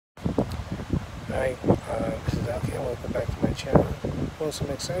Hi, this is Alki. Welcome back to my channel. Well, some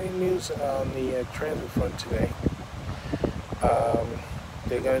exciting news on the transit front today.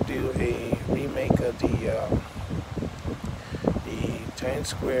 They're going to do a remake of the Times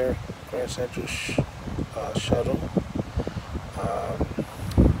Square Grand Central Shuttle.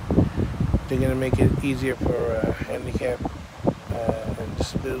 They're going to make it easier for handicapped and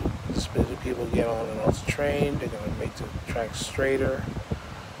disability people to get on and off the train. They're going to make the tracks straighter.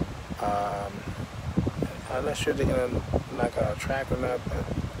 I'm not sure they're going to knock out a track or not, but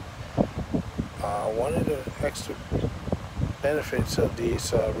one of the extra benefits of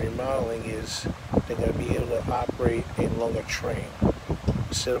this remodeling is they're going to be able to operate a longer train.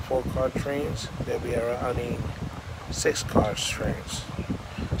 Instead of 4-car trains, they'll be running 6-car trains,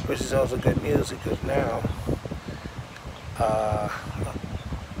 which is also good news because now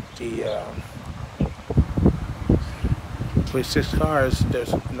with 6 cars,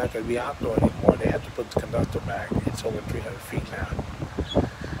 there's not going to be outdoor anymore. They have to put the conductor back. It's over 300 feet now.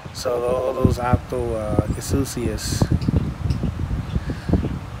 So all those outdoor enthusiasts,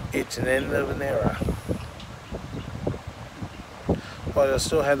 it's an end of an era. Well, they'll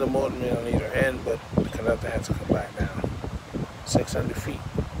still have the motorman on either end, but the conductor has to come back down. 600 feet.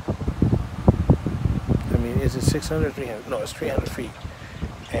 I mean, is it 600 or 300? No, it's 300 feet.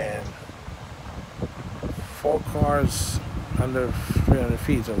 And 4 cars under 300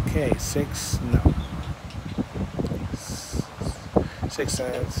 feet is okay. 6, no. 6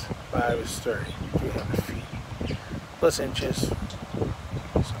 times 5 is 30. 300 feet. Plus inches.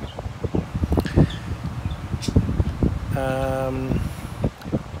 I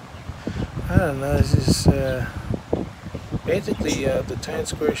don't know. It's just basically the Times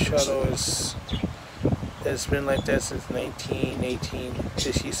Square Shuttle it's been like that since 1918.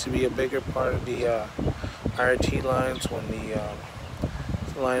 This used to be a bigger part of the RT lines when the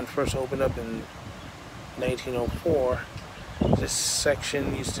line first opened up in 1904. This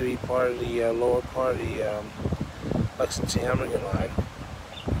section used to be part of the lower part of the Lexington-Hamilton line,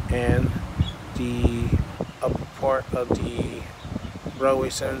 and the upper part of the Broadway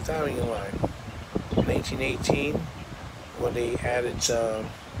 7th Avenue line. In 1918, when they added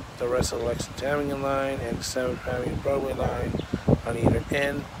the rest of the Lexington-Hamilton line and the 7th Avenue Broadway line on either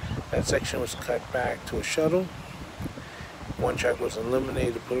end, that section was cut back to a shuttle. One track was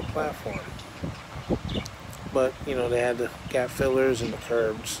eliminated to put a platform. But, you know, they had the gap fillers and the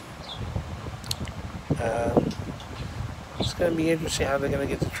curbs. It's going to be interesting how they're going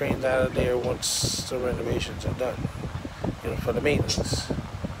to get the trains out of there once the renovations are done, you know, for the maintenance.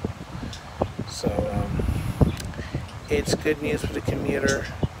 So, it's good news for the commuter,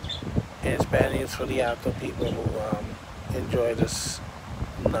 and it's bad news for the outdoor people who enjoy this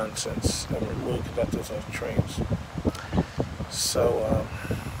nonsense of removing conductors off trains. So,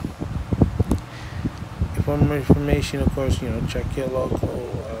 for more information, of course, you know, check your local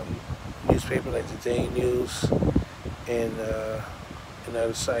newspaper like the Daily News and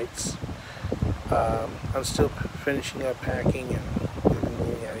other sites. I'm still finishing up packing and we'll be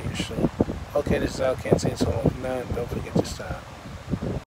moving out of here soon. Okay, this is Al. Can't say so long for now. Don't forget to stop.